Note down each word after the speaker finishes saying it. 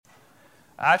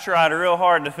I tried real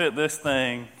hard to fit this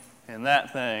thing and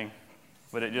that thing,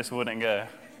 but it just wouldn't go.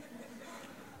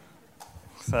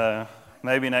 So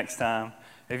maybe next time.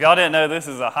 If y'all didn't know, this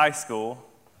is a high school.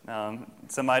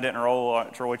 Somebody didn't enroll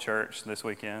at Troy Church this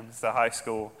weekend. It's a high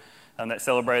school that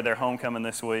celebrated their homecoming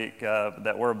this week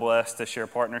that we're blessed to share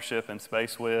partnership and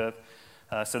space with.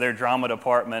 So their drama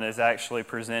department is actually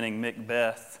presenting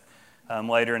Macbeth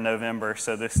later in November.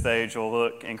 So this stage will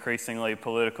look increasingly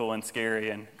political and scary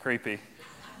and creepy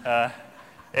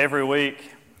every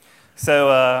week.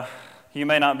 So you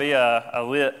may not be a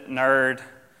lit nerd,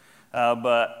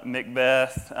 but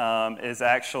Macbeth is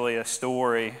actually a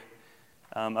story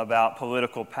about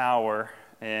political power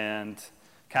and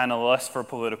kind of lust for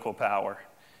political power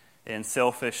and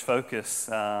selfish focus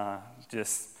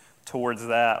just towards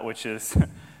that, which is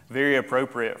very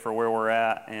appropriate for where we're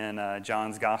at in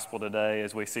John's gospel today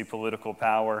as we see political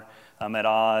power at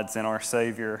odds and our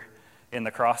Savior in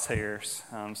the crosshairs.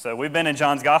 So we've been in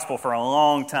John's gospel for a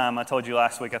long time. I told you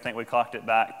last week, I think we clocked it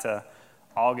back to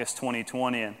August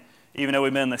 2020. And even though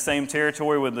we've been in the same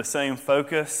territory with the same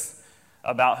focus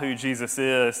about who Jesus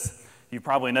is, you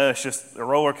probably know it's just a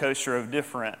roller coaster of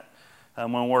different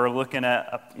when we're looking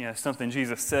at something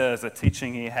Jesus says, a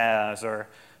teaching he has, or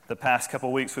the past couple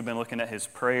of weeks we've been looking at his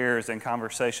prayers and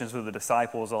conversations with the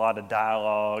disciples, a lot of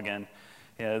dialogue. And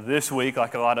this week,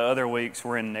 like a lot of other weeks,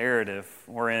 we're in narrative.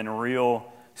 We're in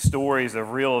real stories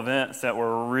of real events that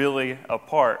were really a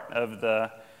part of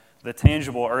the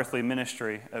tangible earthly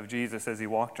ministry of Jesus as he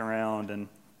walked around. And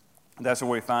that's where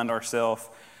we find ourselves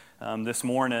this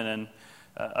morning. And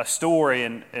a story,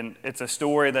 and it's a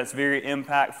story that's very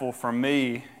impactful for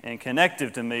me and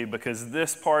connective to me, because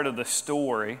this part of the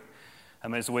story,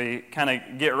 as we kind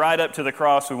of get right up to the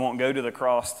cross, we won't go to the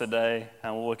cross today,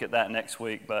 and we'll look at that next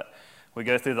week, but we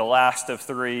go through the last of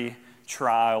three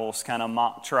trials, kind of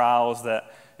mock trials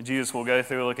that Jesus will go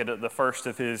through. Look at the first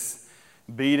of his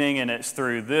beating, and it's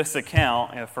through this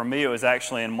account. For me, it was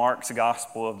actually in Mark's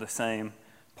gospel of the same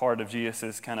part of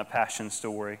Jesus' kind of passion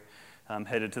story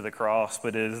headed to the cross.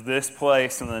 But it is this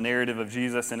place in the narrative of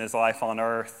Jesus and his life on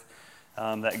earth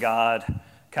that God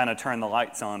kind of turned the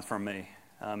lights on for me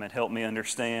and helped me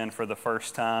understand for the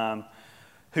first time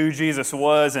who Jesus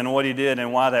was and what he did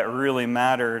and why that really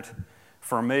mattered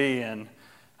for me. And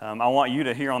I want you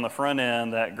to hear on the front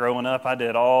end that growing up, I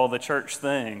did all the church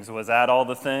things, was at all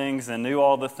the things and knew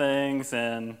all the things,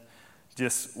 and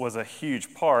just was a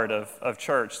huge part of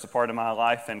church. It's a part of my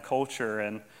life and culture.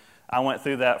 And I went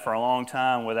through that for a long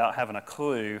time without having a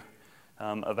clue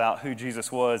about who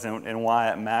Jesus was and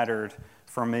why it mattered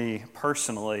for me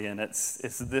personally. And it's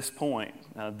this point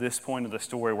of the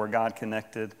story where God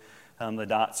connected the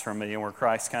dots for me and where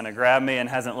Christ kind of grabbed me and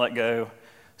hasn't let go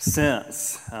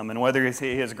since. And whether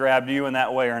he has grabbed you in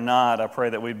that way or not, I pray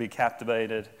that we'd be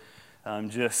captivated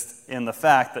just in the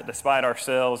fact that despite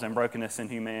ourselves and brokenness in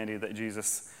humanity, that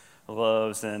Jesus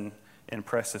loves and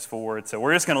presses forward. So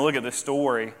we're just going to look at this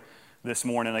story this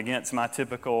morning against my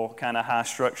typical kind of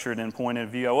high-structured and pointed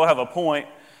view. I will have a point,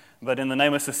 but in the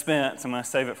name of suspense, I'm going to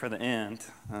save it for the end.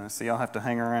 So y'all have to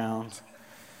hang around.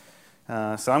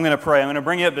 So I'm going to pray. I'm going to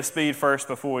bring you up to speed first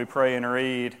before we pray and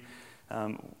read.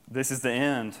 This is the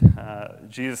end.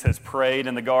 Jesus has prayed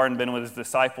in the garden, been with his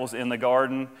disciples in the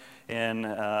garden, and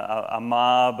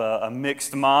a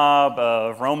mixed mob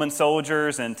of Roman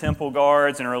soldiers and temple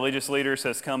guards and religious leaders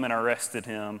has come and arrested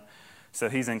him. So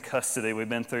he's in custody. We've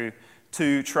been through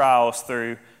 2 trials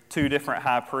through 2 different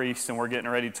high priests, and we're getting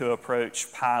ready to approach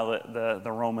Pilate,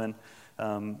 the Roman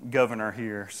governor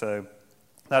here. So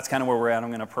that's kind of where we're at. I'm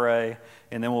going to pray,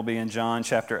 and then we'll be in John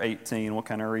chapter 18. We'll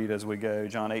kind of read as we go,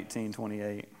 John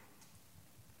 18:28.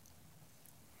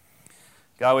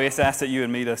 God, we just ask that you would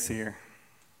meet us here.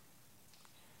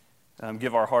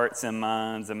 Give our hearts and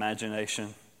minds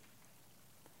imagination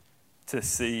to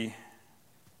see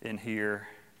and hear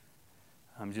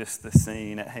just the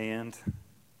scene at hand,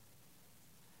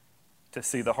 to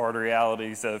see the hard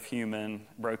realities of human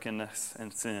brokenness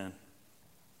and sin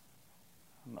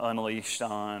unleashed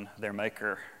on their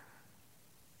Maker.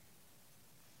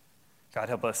 God,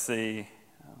 help us see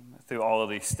through all of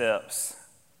these steps,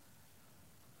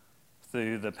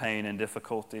 through the pain and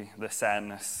difficulty, the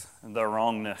sadness, the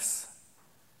wrongness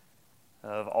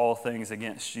of all things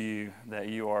against you, that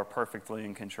you are perfectly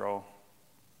in control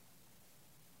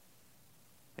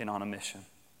and on a mission.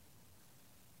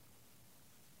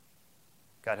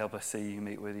 God, help us see you,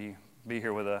 meet with you, be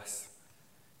here with us.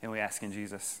 And we ask in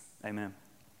Jesus. Amen.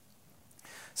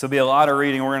 So it'll be a lot of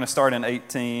reading. We're going to start in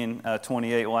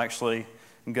 18:28. We'll actually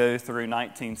go through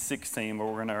 19:16, but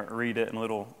we're going to read it in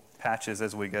little patches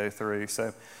as we go through.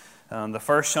 So the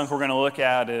first chunk we're going to look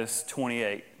at is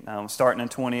 28. starting in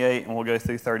 28, and we'll go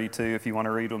through 32 if you want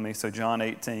to read with me. So John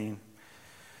 18.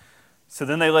 So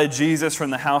then they led Jesus from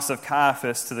the house of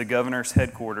Caiaphas to the governor's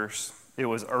headquarters. It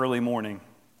was early morning.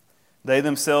 They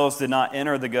themselves did not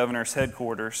enter the governor's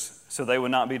headquarters, so they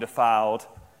would not be defiled,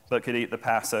 but could eat the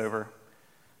Passover.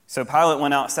 So Pilate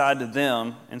went outside to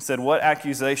them and said, "What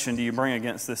accusation do you bring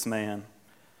against this man?"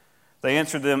 They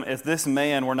answered them, "If this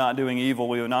man were not doing evil,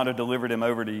 we would not have delivered him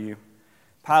over to you."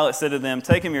 Pilate said to them,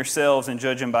 "Take him yourselves and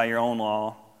judge him by your own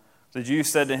law." The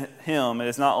Jews said to him, "It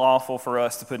is not lawful for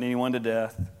us to put anyone to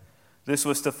death." This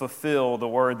was to fulfill the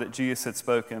word that Jesus had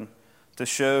spoken, to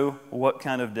show what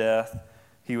kind of death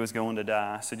he was going to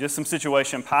die. So just some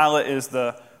situation. Pilate is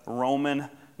the Roman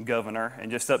governor,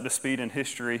 and just up to speed in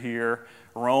history here,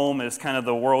 Rome is kind of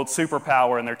the world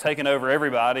superpower, and they're taking over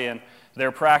everybody, and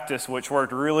their practice, which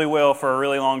worked really well for a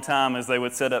really long time, is they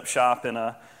would set up shop in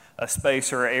a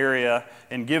space or area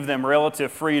and give them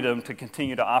relative freedom to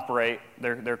continue to operate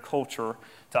their culture,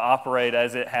 to operate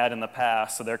as it had in the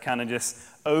past. So they're kind of just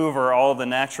over all the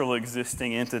natural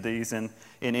existing entities in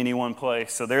any one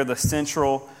place. So they're the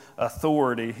central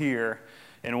authority here.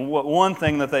 And one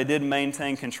thing that they did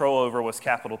maintain control over was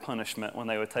capital punishment. When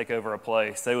they would take over a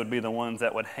place, they would be the ones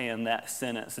that would hand that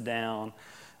sentence down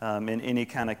in any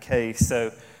kind of case.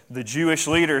 So the Jewish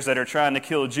leaders that are trying to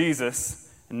kill Jesus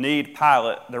need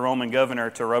Pilate, the Roman governor,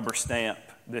 to rubber stamp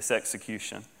this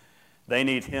execution. They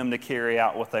need him to carry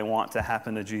out what they want to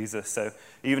happen to Jesus. So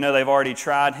even though they've already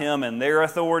tried him and their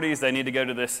authorities, they need to go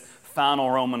to this final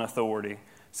Roman authority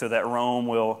so that Rome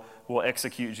will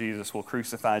execute Jesus, will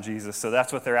crucify Jesus. So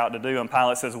that's what they're out to do. And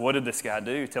Pilate says, "What did this guy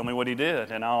do? Tell me what he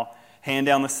did, and I'll hand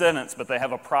down the sentence." But they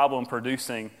have a problem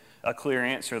producing a clear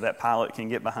answer that Pilate can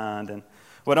get behind. And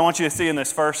what I want you to see in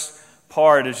this first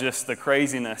part is just the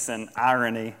craziness and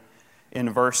irony in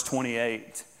verse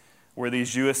 28, where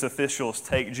these Jewish officials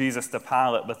take Jesus to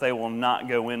Pilate, but they will not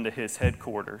go into his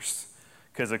headquarters.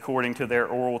 Because according to their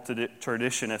oral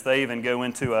tradition, if they even go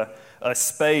into a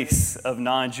space of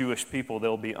non-Jewish people,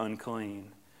 they'll be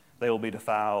unclean. They will be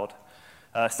defiled.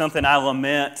 Something I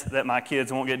lament that my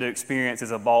kids won't get to experience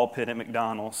is a ball pit at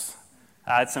McDonald's.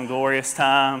 I had some glorious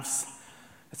times.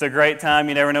 It's a great time.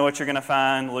 You never know what you're going to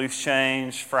find. Loose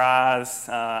change, fries.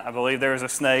 I believe there was a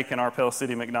snake in our Pell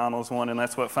City McDonald's one, and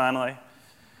that's what finally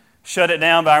shut it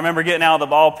down. But I remember getting out of the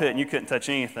ball pit, and you couldn't touch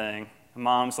anything.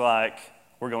 Mom's like,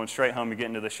 "We're going straight home. You get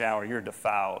into the shower. You're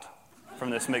defiled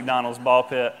from this McDonald's ball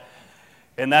pit."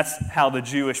 And that's how the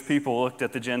Jewish people looked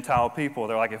at the Gentile people.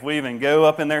 They're like, if we even go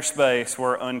up in their space,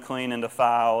 we're unclean and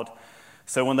defiled.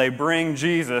 So when they bring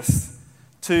Jesus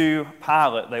to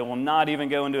Pilate, they will not even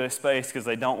go into his space because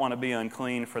they don't want to be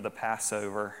unclean for the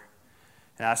Passover.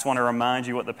 And I just want to remind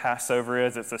you what the Passover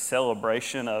is. It's a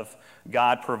celebration of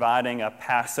God providing a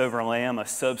Passover lamb, a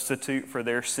substitute for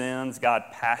their sins, God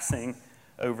passing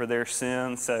over their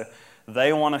sins. So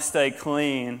they want to stay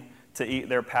clean to eat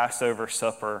their Passover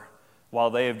supper while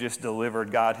they have just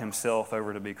delivered God himself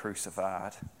over to be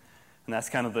crucified. And that's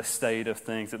kind of the state of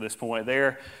things at this point.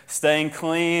 They're staying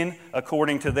clean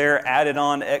according to their added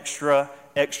on extra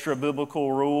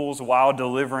biblical rules while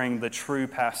delivering the true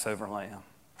Passover lamb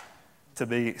to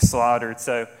be slaughtered.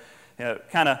 So,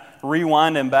 kind of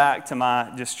rewinding back to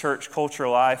my just church culture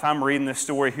life, I'm reading this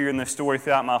story, hearing this story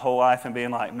throughout my whole life and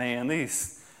being like, man,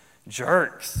 these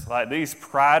jerks, like these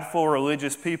prideful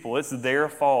religious people, it's their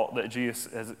fault that Jesus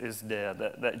is dead,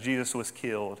 that Jesus was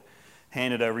killed,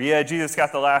 handed over. Yeah, Jesus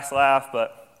got the last laugh,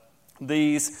 but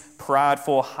these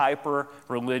prideful,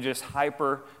 hyper-religious,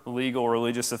 hyper-legal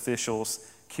religious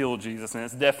officials killed Jesus, and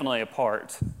it's definitely a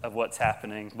part of what's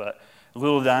happening, but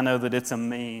little did I know that it's a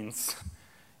means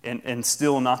and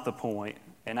still not the point.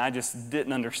 And I just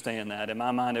didn't understand that. In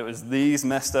my mind, it was these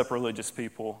messed up religious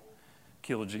people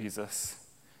killed Jesus.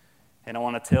 And I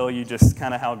want to tell you just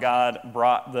kind of how God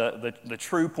brought the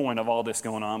true point of all this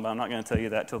going on, but I'm not going to tell you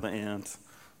that till the end.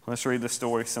 Let's read the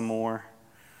story some more.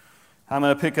 I'm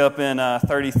going to pick up in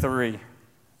 33.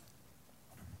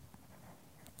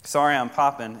 Sorry I'm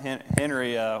popping.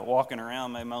 Henry walking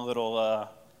around made my little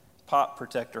pop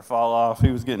protector fall off. He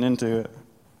was getting into it.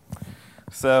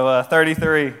 So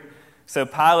 33. So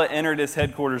Pilate entered his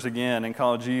headquarters again and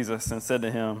called Jesus and said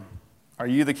to him, "Are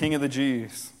you the king of the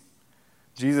Jews?"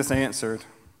 Jesus answered,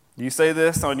 "Do you say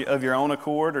this of your own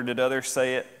accord, or did others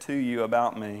say it to you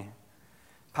about me?"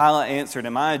 Pilate answered,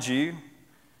 "Am I a Jew?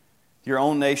 Your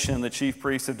own nation, the chief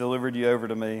priests, have delivered you over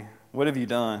to me. What have you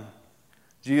done?"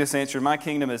 Jesus answered, "My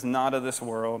kingdom is not of this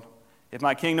world. If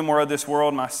my kingdom were of this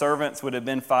world, my servants would have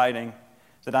been fighting,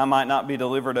 that I might not be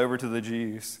delivered over to the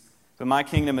Jews. But my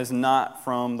kingdom is not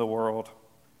from the world."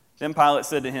 Then Pilate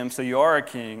said to him, "So you are a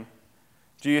king?"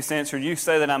 Jesus answered, "You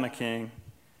say that I'm a king.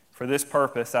 For this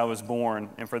purpose I was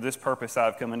born, and for this purpose I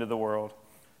have come into the world,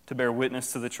 to bear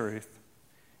witness to the truth.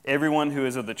 Everyone who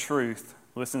is of the truth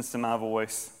listens to my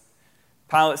voice."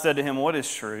 Pilate said to him, "What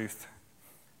is truth?"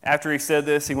 After he said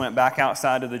this, he went back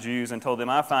outside to the Jews and told them,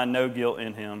 "I find no guilt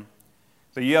in him.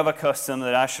 But you have a custom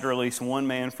that I should release one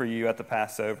man for you at the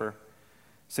Passover.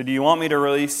 So do you want me to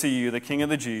release to you the King of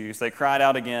the Jews?" They cried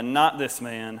out again, "Not this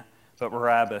man, but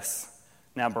Barabbas."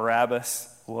 Now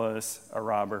Barabbas was a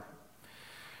robber.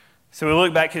 So we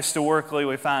look back historically,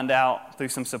 we find out through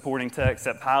some supporting texts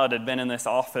that Pilate had been in this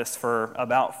office for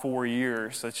about 4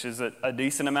 years, which is a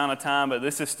decent amount of time, but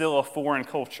this is still a foreign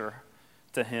culture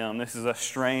to him. This is a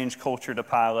strange culture to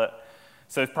Pilate.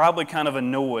 So he's probably kind of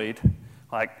annoyed,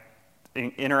 like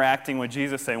interacting with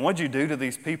Jesus, saying, "What'd you do to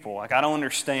these people? Like, I don't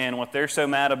understand what they're so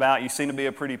mad about. You seem to be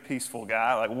a pretty peaceful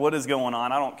guy. Like, what is going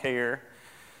on? I don't care."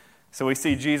 So we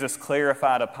see Jesus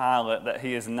clarify to Pilate that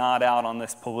he is not out on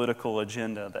this political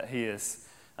agenda, that he is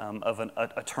of an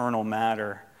eternal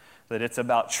matter, that it's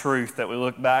about truth, that we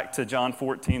look back to John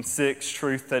 14:6,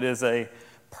 truth that is a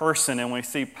person, and we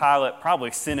see Pilate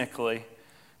probably cynically,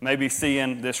 maybe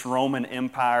seeing this Roman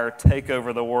Empire take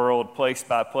over the world place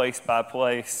by place by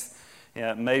place,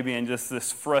 maybe in just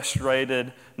this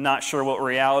frustrated, not sure what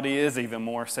reality is even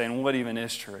more, saying, "What even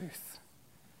is truth?"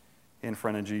 in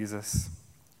front of Jesus.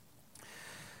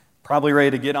 Probably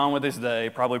ready to get on with his day,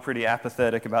 probably pretty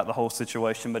apathetic about the whole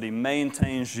situation, but he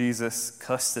maintains Jesus'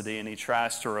 custody and he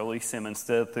tries to release him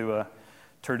instead through a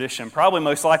tradition. Probably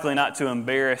most likely not to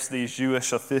embarrass these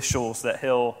Jewish officials that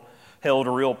held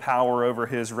real power over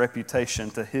his reputation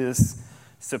to his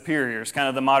superiors, kind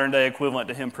of the modern day equivalent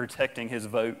to him protecting his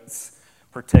votes,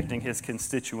 protecting his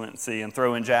constituency, and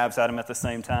throwing jabs at him at the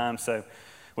same time. So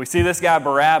we see this guy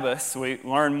Barabbas. We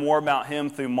learn more about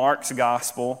him through Mark's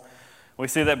gospel. We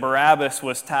see that Barabbas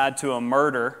was tied to a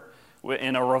murder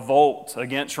in a revolt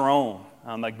against Rome,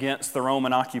 against the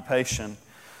Roman occupation.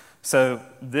 So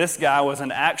this guy was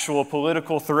an actual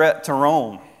political threat to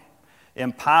Rome,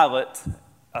 and Pilate,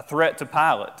 a threat to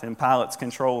Pilate, and Pilate's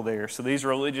control there. So these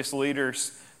religious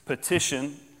leaders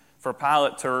petition for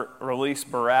Pilate to release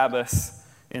Barabbas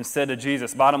instead of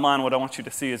Jesus. Bottom line, what I want you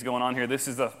to see is going on here. This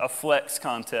is a flex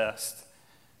contest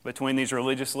between these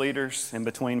religious leaders and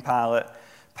between Pilate.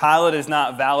 Pilate is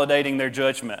not validating their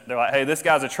judgment. They're like, "Hey, this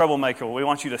guy's a troublemaker. We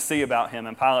want you to see about him."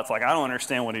 And Pilate's like, "I don't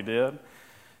understand what he did."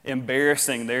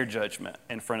 Embarrassing their judgment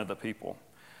in front of the people.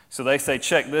 So they say,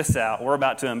 "Check this out. We're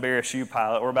about to embarrass you,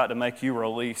 Pilate. We're about to make you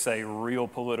release a real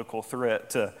political threat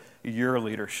to your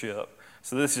leadership."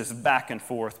 So this is just back and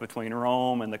forth between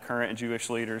Rome and the current Jewish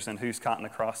leaders and who's caught in the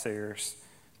crosshairs,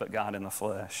 but God in the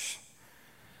flesh.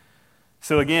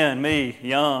 So again, me,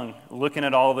 young, looking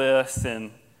at all this,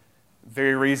 and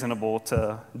very reasonable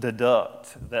to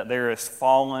deduct that there is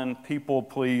fallen,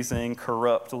 people-pleasing,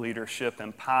 corrupt leadership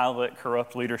in Pilate,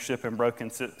 corrupt leadership in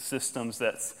broken systems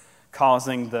that's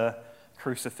causing the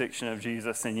crucifixion of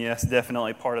Jesus. And yes,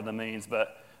 definitely part of the means,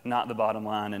 but not the bottom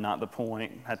line and not the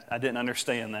point. I didn't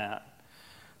understand that.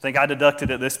 I think I deducted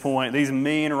at this point, these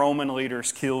mean Roman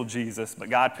leaders killed Jesus, but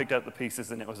God picked up the pieces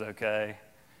and it was okay.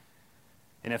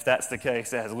 And if that's the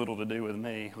case, it has little to do with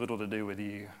me, little to do with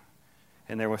you.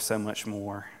 And there was so much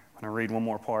more. I'm going to read one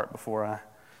more part before I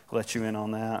let you in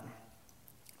on that.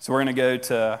 So we're going to go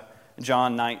to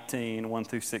John 19, 1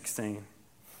 through 16.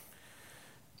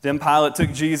 Then Pilate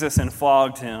took Jesus and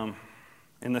flogged him,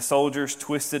 and the soldiers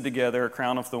twisted together a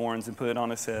crown of thorns and put it on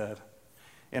his head,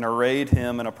 and arrayed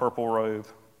him in a purple robe.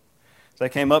 They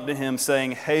came up to him,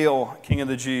 saying, "Hail, King of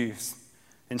the Jews,"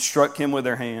 and struck him with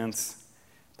their hands.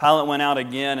 Pilate went out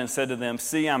again and said to them,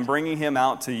 "See, I'm bringing him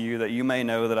out to you that you may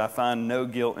know that I find no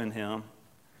guilt in him."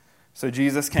 So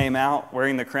Jesus came out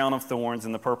wearing the crown of thorns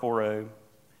and the purple robe.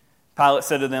 Pilate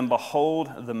said to them,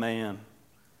 "Behold the man."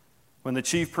 When the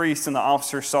chief priests and the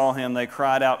officers saw him, they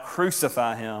cried out,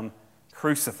 "Crucify him,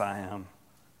 crucify him."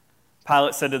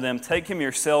 Pilate said to them, "Take him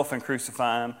yourself and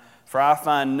crucify him, for I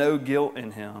find no guilt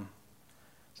in him."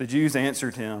 The Jews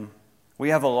answered him, "We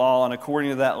have a law, and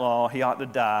according to that law, he ought to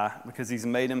die because he's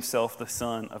made himself the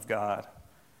Son of God."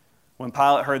 When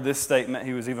Pilate heard this statement,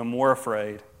 he was even more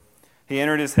afraid. He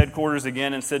entered his headquarters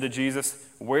again and said to Jesus,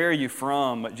 "Where are you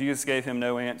from?" But Jesus gave him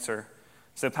no answer.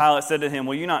 So Pilate said to him,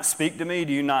 "Will you not speak to me?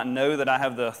 Do you not know that I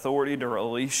have the authority to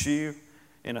release you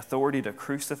and authority to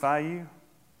crucify you?"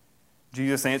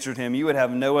 Jesus answered him, "You would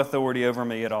have no authority over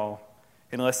me at all,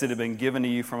 unless it had been given to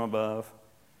you from above.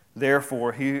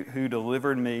 Therefore, he who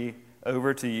delivered me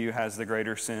over to you has the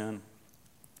greater sin."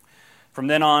 From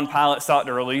then on, Pilate sought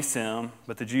to release him,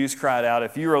 but the Jews cried out,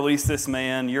 "If you release this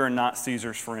man, you're not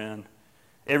Caesar's friend.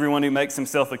 Everyone who makes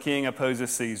himself a king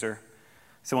opposes Caesar."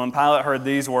 So when Pilate heard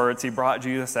these words, he brought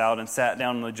Jesus out and sat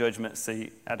down on the judgment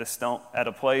seat at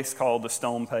a place called the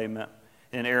Stone Pavement,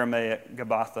 in Aramaic,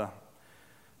 Gabbatha.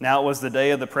 Now it was the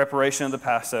day of the preparation of the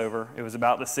Passover. It was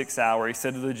about the 6th hour. He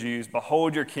said to the Jews,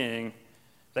 "Behold your king."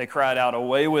 They cried out,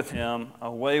 away with him,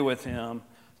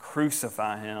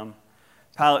 crucify him."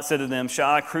 Pilate said to them,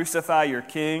 "Shall I crucify your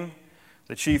king?"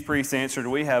 The chief priests answered,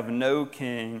 "We have no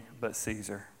king but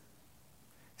Caesar."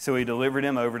 So he delivered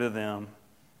him over to them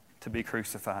to be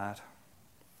crucified.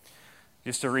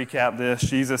 Just to recap this,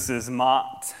 Jesus is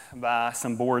mocked by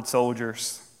some bored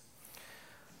soldiers,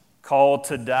 called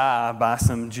to die by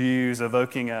some Jews,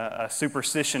 evoking a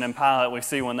superstition in Pilate. We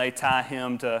see when they tie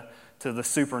him to the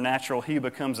supernatural, he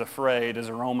becomes afraid as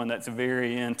a Roman that's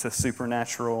very into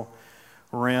supernatural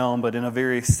realm, but in a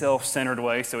very self-centered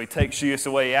way. So he takes Jesus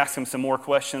away. He asks him some more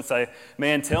questions. Say,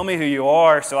 "Man, tell me who you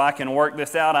are so I can work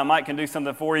this out. I can do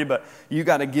something for you, but you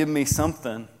got to give me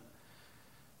something."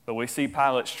 But we see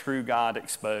Pilate's true God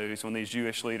exposed when these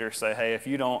Jewish leaders say, "Hey, if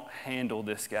you don't handle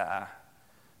this guy,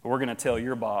 we're going to tell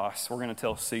your boss, we're going to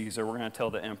tell Caesar, we're going to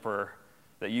tell the emperor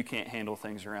that you can't handle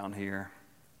things around here."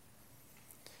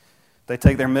 They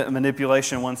take their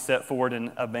manipulation one step forward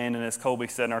and abandon, as Colby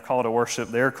said in our call to worship,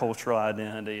 their cultural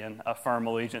identity and affirm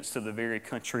allegiance to the very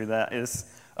country that is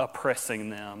oppressing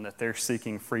them, that they're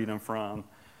seeking freedom from.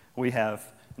 We have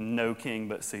no king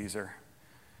but Caesar,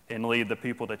 and lead the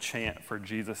people to chant for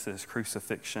Jesus'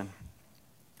 crucifixion.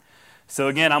 So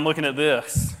again, I'm looking at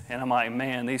this, and I'm like,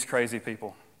 man, these crazy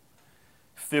people.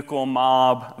 Fickle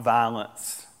mob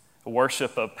violence,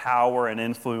 worship of power and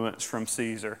influence from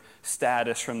Caesar,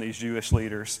 status from these Jewish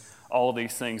leaders, all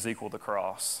these things equal the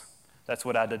cross. That's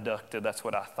what I deducted, that's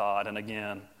what I thought. And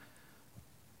again,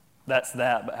 that's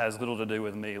that, but has little to do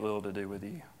with me, little to do with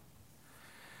you.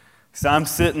 So I'm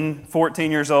sitting,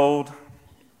 14 years old.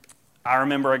 I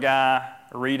remember a guy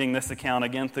reading this account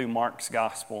again through Mark's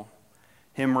gospel.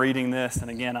 Him reading this, and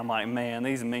again, I'm like, man,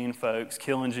 these mean folks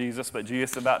killing Jesus, but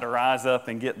Jesus about to rise up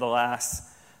and get the last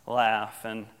laugh.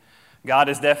 And God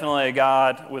is definitely a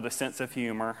God with a sense of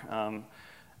humor.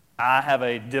 I have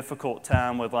a difficult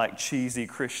time with like cheesy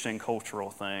Christian cultural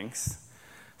things.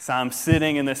 So I'm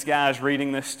sitting and this guy's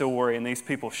reading this story, and these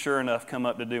people sure enough come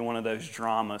up to do one of those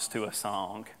dramas to a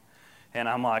song. And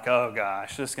I'm like, oh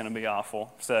gosh, this is going to be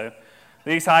awful. So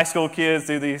these high school kids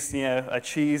do these, a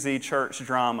cheesy church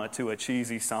drama to a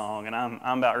cheesy song, and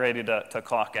I'm about ready to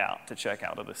clock out, to check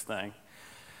out of this thing.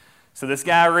 So this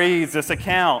guy reads this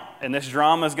account, and this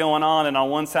drama's going on, and on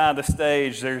one side of the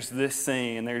stage, there's this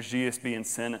scene, and there's Jesus being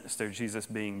sentenced, there's Jesus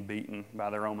being beaten by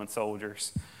the Roman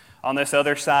soldiers. On this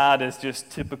other side is just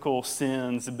typical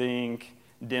sins being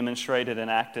demonstrated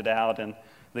and acted out, and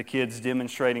the kids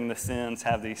demonstrating the sins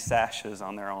have these sashes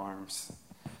on their arms.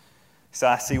 So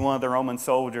I see one of the Roman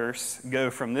soldiers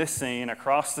go from this scene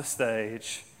across the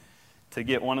stage to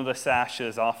get one of the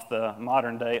sashes off the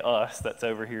modern day us that's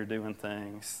over here doing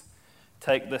things.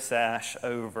 Take the sash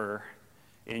over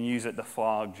and use it to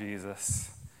flog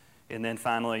Jesus, and then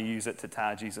finally use it to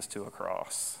tie Jesus to a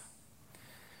cross.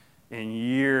 In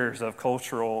years of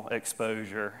cultural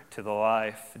exposure to the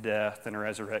life, death, and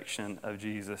resurrection of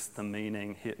Jesus, the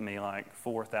meaning hit me like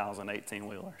 4,000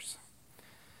 18-wheelers.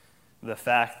 The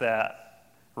fact that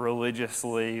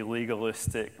religiously,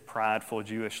 legalistic, prideful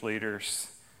Jewish leaders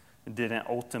didn't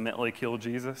ultimately kill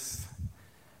Jesus.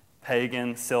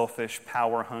 Pagan, selfish,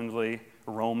 power-hungry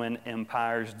Roman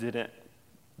empires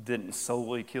didn't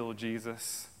solely kill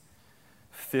Jesus.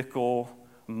 Fickle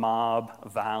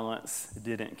mob violence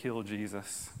didn't kill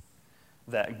Jesus.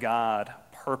 That God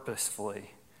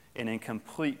purposefully and in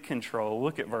complete control,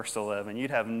 look at verse 11,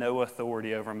 you'd have no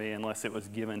authority over me unless it was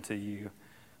given to you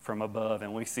from above.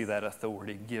 And we see that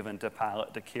authority given to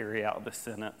Pilate to carry out the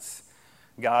sentence.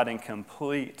 God in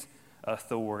complete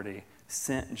authority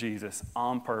sent Jesus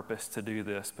on purpose to do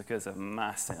this because of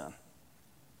my sin,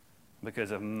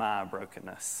 because of my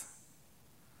brokenness.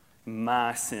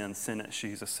 My sin sentenced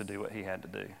Jesus to do what he had to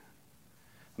do.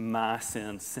 My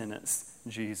sin sentenced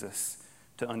Jesus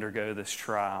to undergo this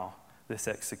trial, this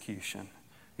execution.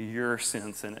 Your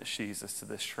sin sentenced Jesus to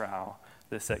this trial,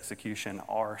 this execution,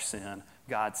 our sin.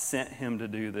 God sent him to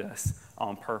do this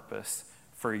on purpose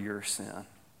for your sin.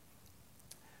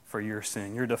 For your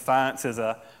sin. Your defiance as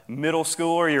a middle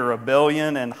schooler, your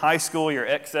rebellion in high school, your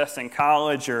excess in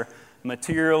college, your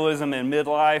materialism in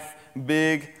midlife,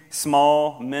 big,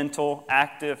 small, mental,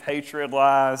 active, hatred,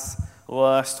 lies,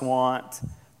 lust, want,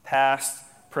 past,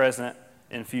 present,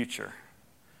 and future.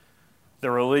 The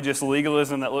religious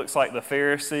legalism that looks like the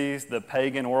Pharisees, the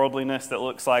pagan worldliness that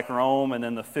looks like Rome, and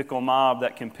then the fickle mob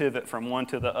that can pivot from one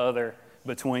to the other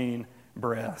between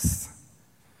breaths.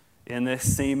 In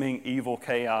this seeming evil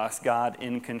chaos, God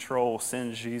in control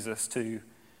sends Jesus to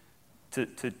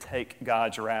take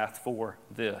God's wrath for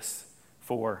this,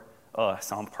 for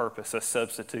us on purpose, a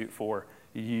substitute for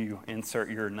you. Insert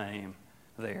your name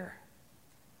there.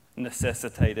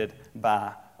 Necessitated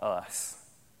by us.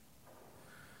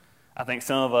 I think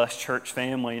some of us, church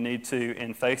family, need to,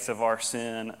 in face of our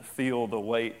sin, feel the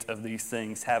weight of these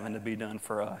things having to be done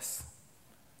for us.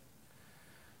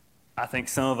 I think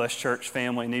some of us, church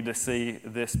family, need to see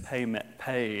this payment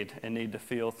paid and need to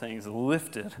feel things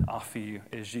lifted off of you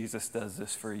as Jesus does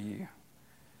this for you.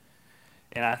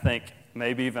 And I think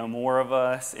maybe even more of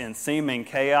us, in seeming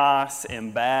chaos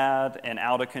and bad and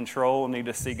out of control, need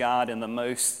to see God in the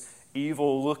most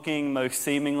evil-looking, most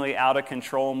seemingly out of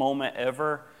control moment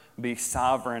ever be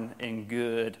sovereign and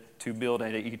good to build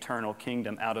an eternal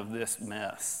kingdom out of this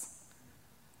mess.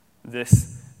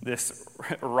 This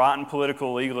rotten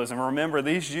political legalism. Remember,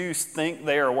 these Jews think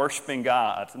they are worshiping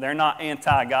God. They're not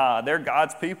anti-God. They're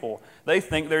God's people. They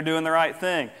think they're doing the right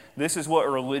thing. This is what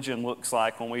religion looks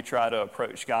like when we try to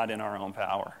approach God in our own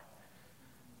power.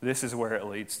 This is where it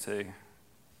leads to.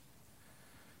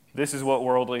 This is what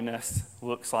worldliness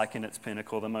looks like in its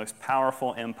pinnacle, the most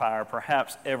powerful empire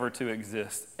perhaps ever to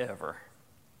exist, ever,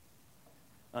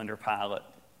 under Pilate.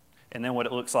 And then what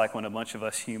it looks like when a bunch of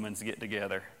us humans get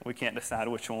together. We can't decide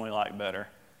which one we like better,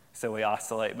 so we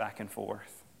oscillate back and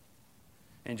forth.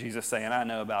 And Jesus saying, I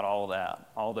know about all that,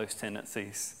 all those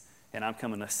tendencies, and I'm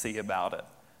coming to see about it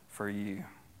for you.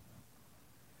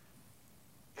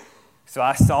 So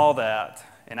I saw that,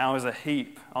 and I was a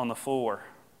heap on the floor,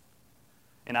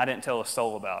 and I didn't tell a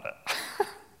soul about it.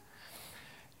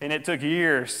 And it took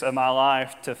years of my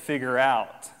life to figure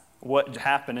out what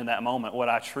happened in that moment, what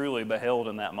I truly beheld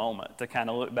in that moment, to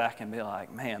kind of look back and be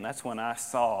like, man, that's when I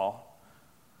saw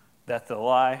that the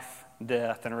life,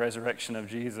 death, and resurrection of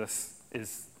Jesus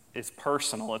is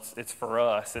personal. It's for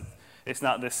us. It's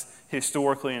not this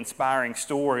historically inspiring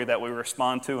story that we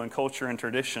respond to in culture and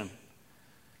tradition.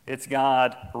 It's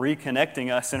God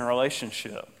reconnecting us in a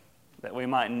relationship that we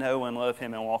might know and love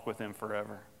Him and walk with Him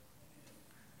forever.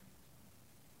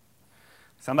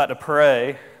 So I'm about to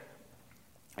pray,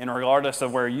 and regardless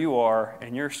of where you are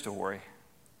in your story,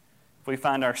 if we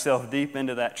find ourselves deep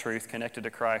into that truth connected to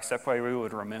Christ, that way we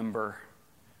would remember,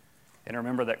 and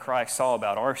remember that Christ saw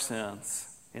about our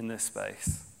sins in this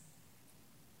space.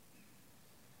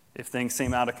 If things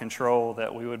seem out of control,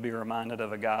 that we would be reminded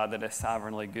of a God that is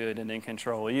sovereignly good and in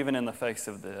control, even in the face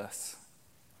of this.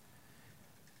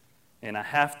 And I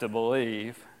have to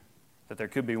believe that there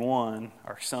could be one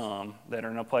or some that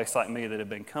are in a place like me that have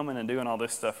been coming and doing all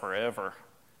this stuff forever.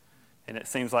 And it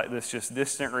seems like this just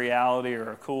distant reality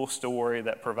or a cool story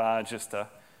that provides just a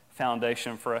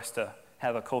foundation for us to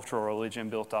have a cultural religion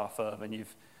built off of. And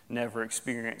you've never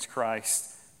experienced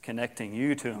Christ connecting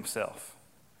you to Himself,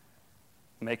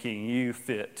 making you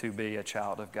fit to be a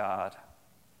child of God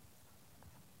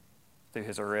through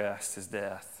His arrest, His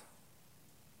death,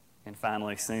 and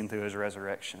finally soon through His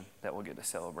resurrection that we'll get to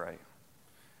celebrate.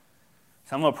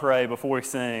 So I'm going to pray before we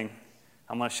sing.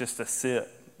 I want us just to sit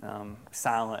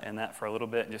silent in that for a little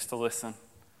bit, just to listen,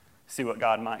 see what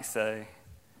God might say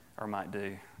or might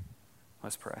do.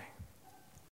 Let's pray.